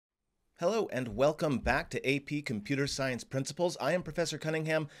Hello and welcome back to AP Computer Science Principles. I am Professor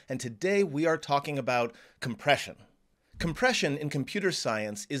Cunningham, and today we are talking about compression. Compression in computer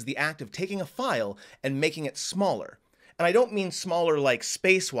science is the act of taking a file and making it smaller. And I don't mean smaller like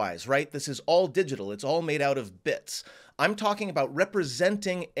space-wise, right? This is all digital. It's all made out of bits. I'm talking about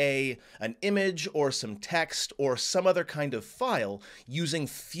representing an image or some text or some other kind of file using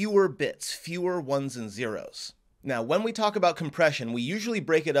fewer bits, fewer ones and zeros. Now, when we talk about compression, we usually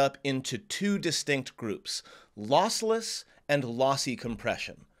break it up into two distinct groups, lossless and lossy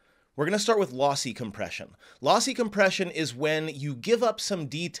compression. We're going to start with lossy compression. Lossy compression is when you give up some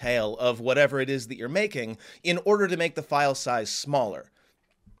detail of whatever it is that you're making in order to make the file size smaller.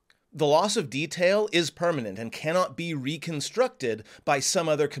 The loss of detail is permanent and cannot be reconstructed by some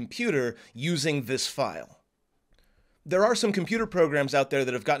other computer using this file. There are some computer programs out there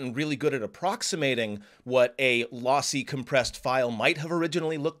that have gotten really good at approximating what a lossy compressed file might have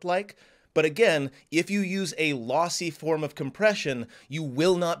originally looked like. But again, if you use a lossy form of compression, you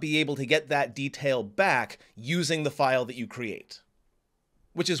will not be able to get that detail back using the file that you create.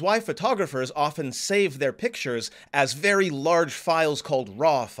 Which is why photographers often save their pictures as very large files called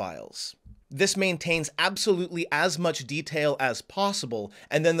RAW files. This maintains absolutely as much detail as possible,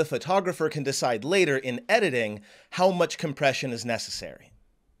 and then the photographer can decide later in editing how much compression is necessary.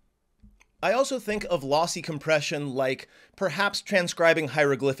 I also think of lossy compression like perhaps transcribing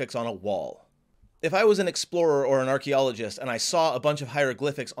hieroglyphics on a wall. If I was an explorer or an archaeologist and I saw a bunch of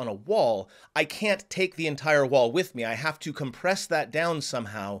hieroglyphics on a wall, I can't take the entire wall with me. I have to compress that down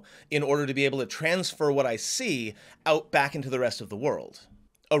somehow in order to be able to transfer what I see out back into the rest of the world.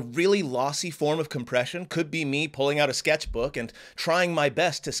 A really lossy form of compression could be me pulling out a sketchbook and trying my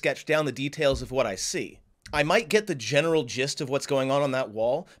best to sketch down the details of what I see. I might get the general gist of what's going on that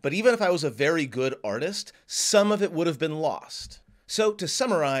wall, but even if I was a very good artist, some of it would have been lost. So to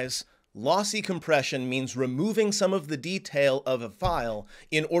summarize, lossy compression means removing some of the detail of a file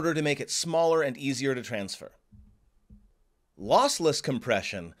in order to make it smaller and easier to transfer. Lossless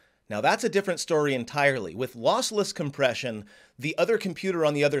compression, now that's a different story entirely. With lossless compression, the other computer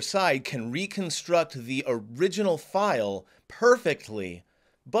on the other side can reconstruct the original file perfectly,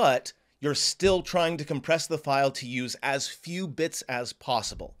 but you're still trying to compress the file to use as few bits as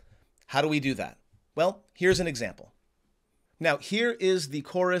possible. How do we do that? Well, here's an example. Now, here is the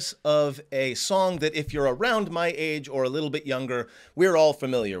chorus of a song that if you're around my age or a little bit younger, we're all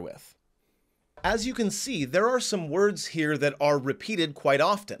familiar with. As you can see, there are some words here that are repeated quite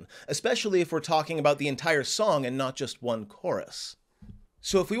often, especially if we're talking about the entire song and not just one chorus.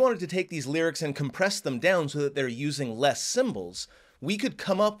 So if we wanted to take these lyrics and compress them down so that they're using less symbols, we could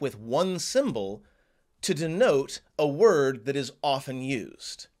come up with one symbol to denote a word that is often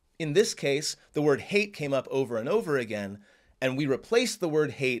used. In this case, the word hate came up over and over again, and we replaced the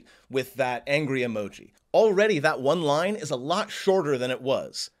word hate with that angry emoji. Already that one line is a lot shorter than it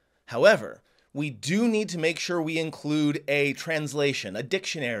was. However, we do need to make sure we include a translation, a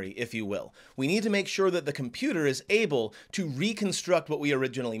dictionary, if you will. We need to make sure that the computer is able to reconstruct what we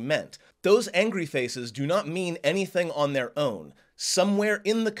originally meant. Those angry faces do not mean anything on their own. Somewhere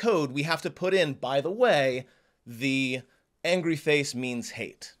in the code we have to put in, by the way, the angry face means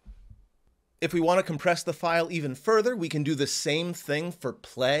hate. If we want to compress the file even further, we can do the same thing for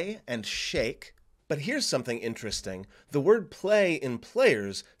play and shake. But here's something interesting. The word play in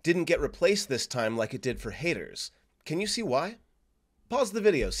players didn't get replaced this time like it did for haters. Can you see why? Pause the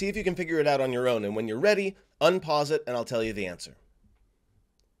video, see if you can figure it out on your own, and when you're ready, unpause it and I'll tell you the answer.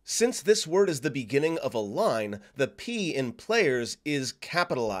 Since this word is the beginning of a line, the P in players is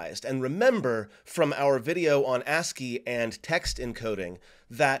capitalized. And remember from our video on ASCII and text encoding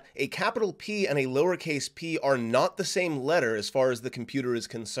that a capital P and a lowercase p are not the same letter as far as the computer is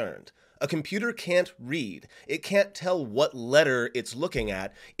concerned. A computer can't read. It can't tell what letter it's looking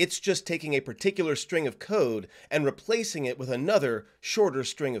at. It's just taking a particular string of code and replacing it with another shorter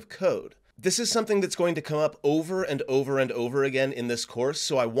string of code. This is something that's going to come up over and over and over again in this course,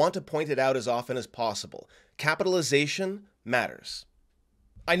 so I want to point it out as often as possible. Capitalization matters.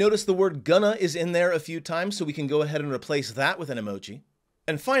 I noticed the word gonna is in there a few times, so we can go ahead and replace that with an emoji.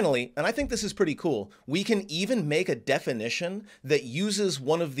 And finally, and I think this is pretty cool, we can even make a definition that uses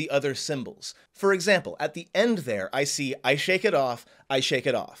one of the other symbols. For example, at the end there, I see, I shake it off, I shake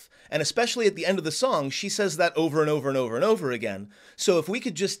it off. And especially at the end of the song, she says that over and over and over and over again. So if we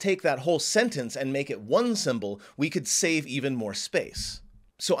could just take that whole sentence and make it one symbol, we could save even more space.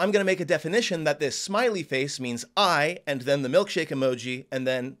 So I'm going to make a definition that this smiley face means I, and then the milkshake emoji, and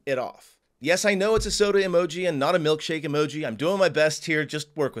then it off. Yes, I know it's a soda emoji and not a milkshake emoji. I'm doing my best here,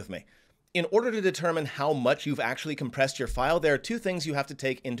 just work with me. In order to determine how much you've actually compressed your file, there are two things you have to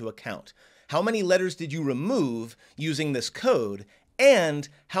take into account. How many letters did you remove using this code, and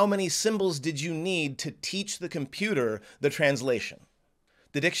how many symbols did you need to teach the computer the translation?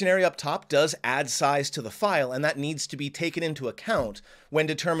 The dictionary up top does add size to the file, and that needs to be taken into account when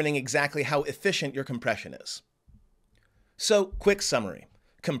determining exactly how efficient your compression is. So, quick summary.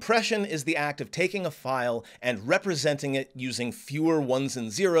 Compression is the act of taking a file and representing it using fewer ones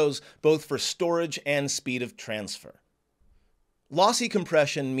and zeros, both for storage and speed of transfer. Lossy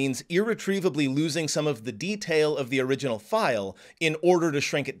compression means irretrievably losing some of the detail of the original file in order to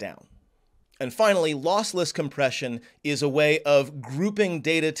shrink it down. And finally, lossless compression is a way of grouping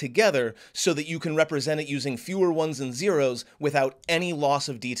data together so that you can represent it using fewer ones and zeros without any loss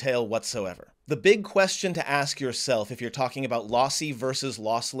of detail whatsoever. The big question to ask yourself if you're talking about lossy versus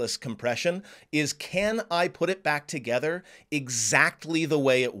lossless compression is, can I put it back together exactly the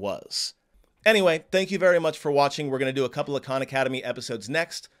way it was? Anyway, thank you very much for watching. We're going to do a couple of Khan Academy episodes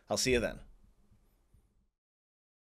next. I'll see you then.